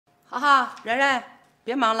哈哈，然然，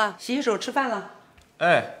别忙了，洗洗手，吃饭了。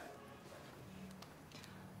哎。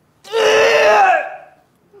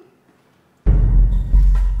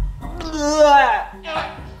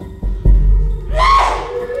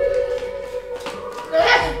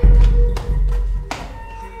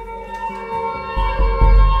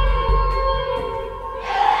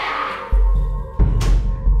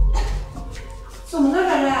怎么了，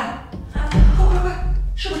然然？快，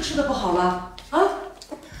是不是吃的不好了？啊？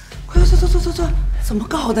快坐，怎么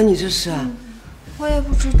搞的？你这是？我也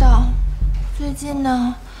不知道，最近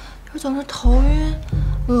呢，就总是头晕、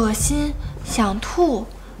恶心、想吐，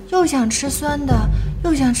又想吃酸的，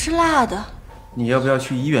又想吃辣的。你要不要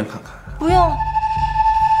去医院看看？不用，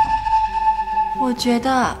我觉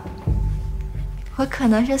得我可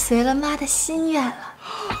能是随了妈的心愿了。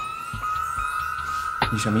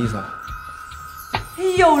你什么意思啊？哎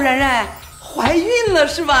呦，然然，怀孕了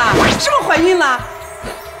是吧？是不是怀孕了？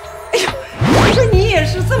哎呦，我说你也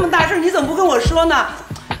是这么大事，你怎么不跟我说呢？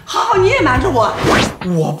好，你也瞒着我。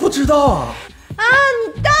我不知道啊。啊，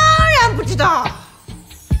你当然不知道，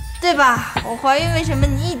对吧？我怀孕为什么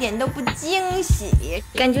你一点都不惊喜，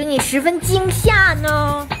感觉你十分惊吓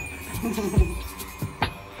呢？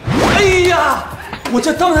哎呀，我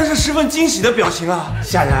这当然是十分惊喜的表情啊！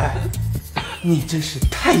夏然，你真是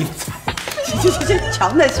太有才了。行，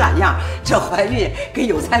瞧那傻样，这怀孕跟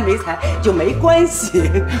有才没才就没关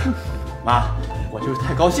系。妈，我就是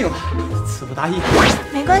太高兴了，词不达意。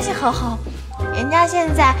没关系，好，人家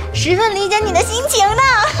现在十分理解你的心情呢。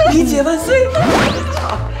理解万岁。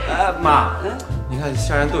妈，您看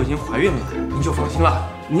夏然都已经怀孕了，您就放心了。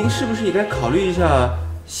您是不是也该考虑一下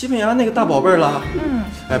西班牙那个大宝贝儿了？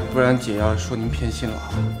哎，不然姐要说您偏心了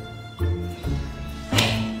啊。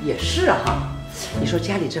也是啊哈，你说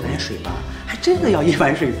家里这碗水吧，还真的要一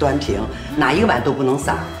碗水端平，哪一个碗都不能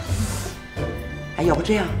洒。哎，要不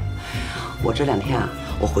这样，我这2天啊，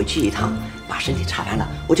我回去一趟，把身体查完了，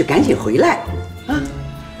我就赶紧回来。啊，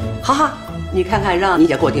好，你看看让你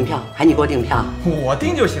姐给我订票，还你给我订票？我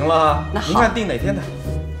订就行了。那好，您看订哪天的？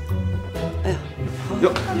哎呀，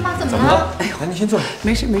哟，妈怎么了？了？哎呦，来，您先坐。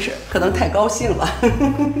没事，可能太高兴了，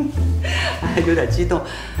哎，有点激动。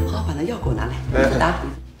好，把那药给我拿来，不打。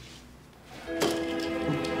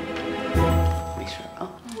没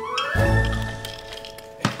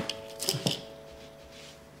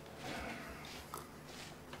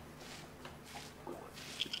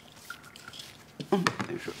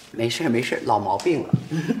事啊。没事，老毛病了。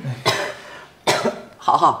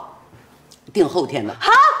好，订后天的。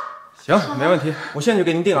好。行，没问题，我现在就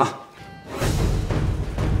给您订啊。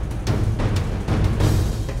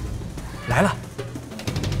来了，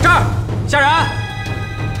这儿，夏然。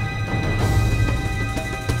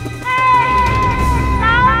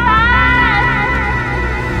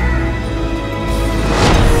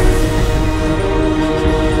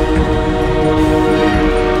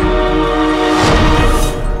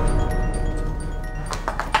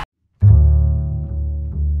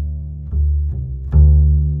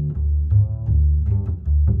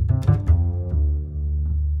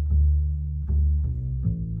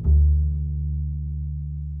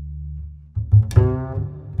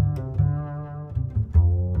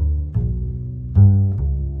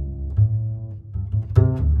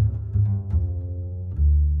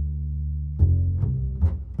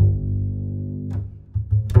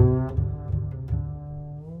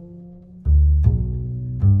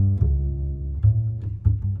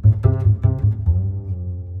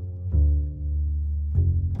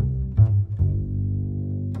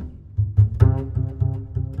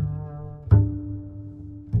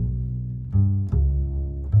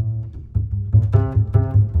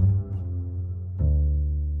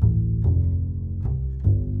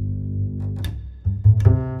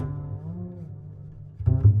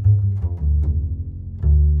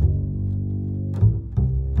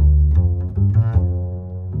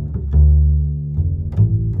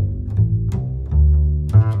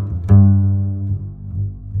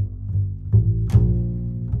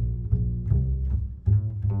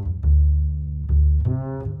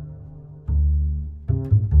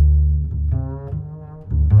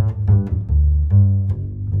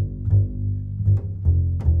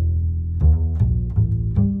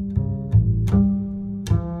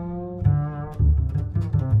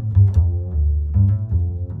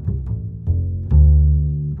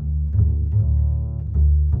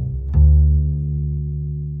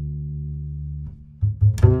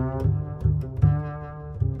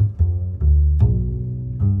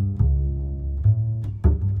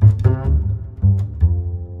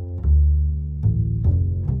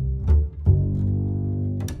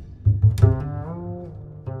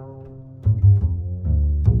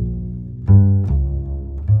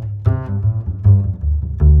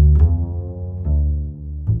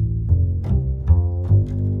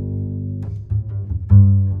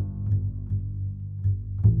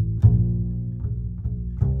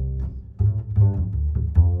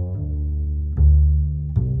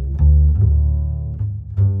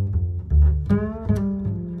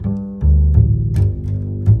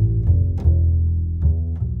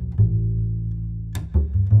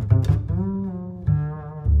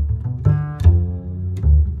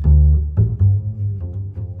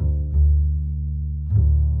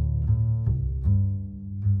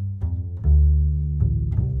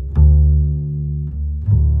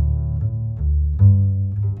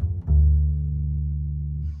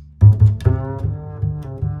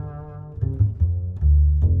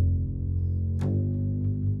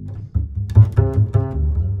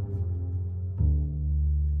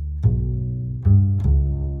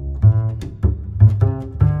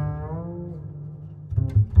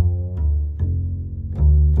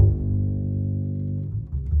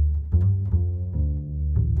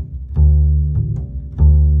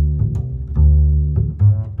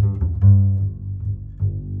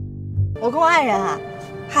我跟我爱人啊，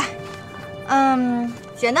嗨，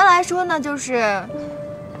简单来说呢，就是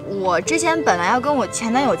我之前本来要跟我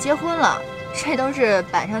前男友结婚了，这都是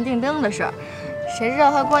板上钉钉的事儿。谁知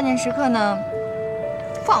道他关键时刻呢，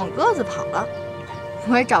放我鸽子跑了，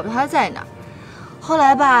我也找不到他在哪儿。后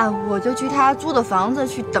来吧，我就去他租的房子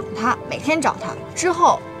去等他，每天找他。之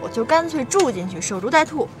后我就干脆住进去，守株待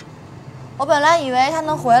兔。我本来以为他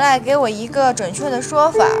能回来给我一个准确的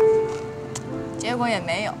说法，结果也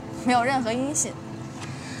没有任何音信。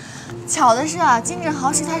巧的是啊，金正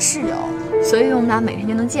豪是他室友，所以我们俩每天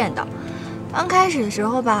就能见到。刚开始的时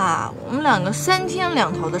候吧，我们两个3天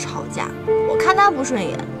2头的吵架，我看他不顺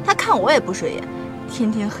眼，他看我也不顺眼，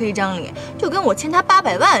天天黑张脸，就跟我欠他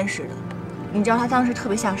800万似的。你知道他当时特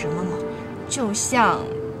别像什么吗？就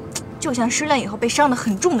像失恋以后被伤得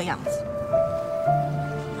很重的样子。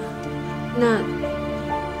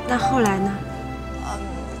那后来呢？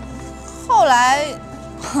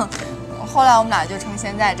后来我们俩就成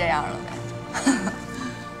现在这样了呗。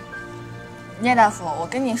聂大夫，我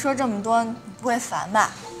跟你说这么多，你不会烦吧？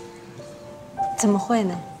怎么会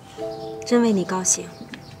呢？真为你高兴。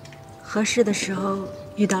合适的时候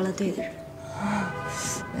遇到了对的人。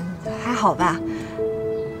还好吧。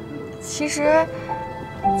其实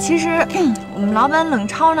我们老板冷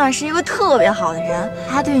超呢是一个特别好的人，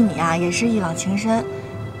他对你啊也是一往情深。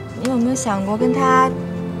你有没有想过跟他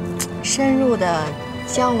深入的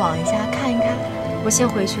交往一下，看一看？我先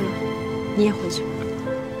回去了，你也回去吧。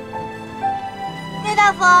聂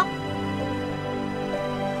大夫，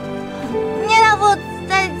聂大夫，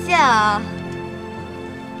再见啊！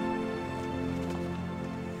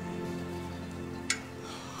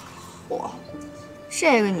嚯，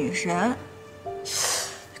这个女神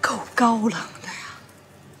够高冷的呀！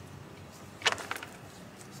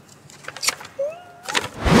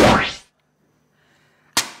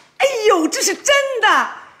哎呦，这是真的！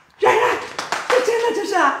然，这真的这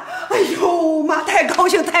是！哎呦妈，太高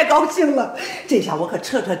兴了！这下我可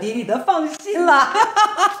彻彻底底的放心了。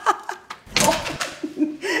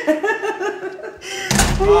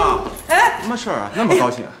妈，什么事儿啊？那么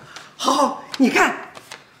高兴啊？好，你看，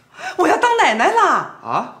我要当奶奶了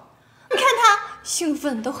啊！你看他兴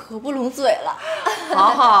奋都合不拢嘴了。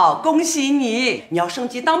好，恭喜你，你要升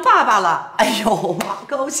级当爸爸了。哎呦妈，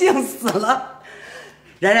高兴死了！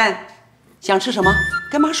然，想吃什么？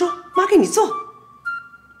跟妈说，妈给你做。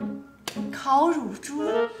烤乳猪，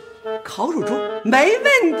烤乳猪没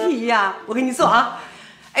问题呀，我给你做啊。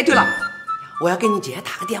哎，对了，我要给你姐姐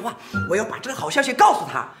打个电话，我要把这个好消息告诉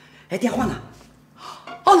她。哎，电话呢？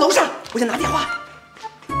哦，楼上，我去拿电话。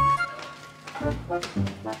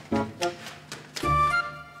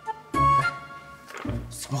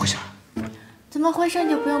怎么回事？怎么回事你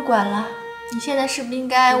就不用管了。你现在是不是应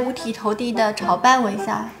该五体投地的朝拜我一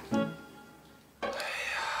下？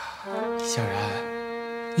香然，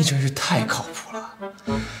你真是太靠谱了，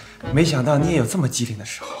没想到你也有这么机灵的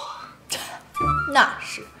时候啊！那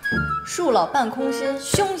是，树老半空心，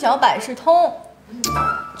胸小百事通。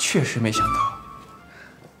确实没想到。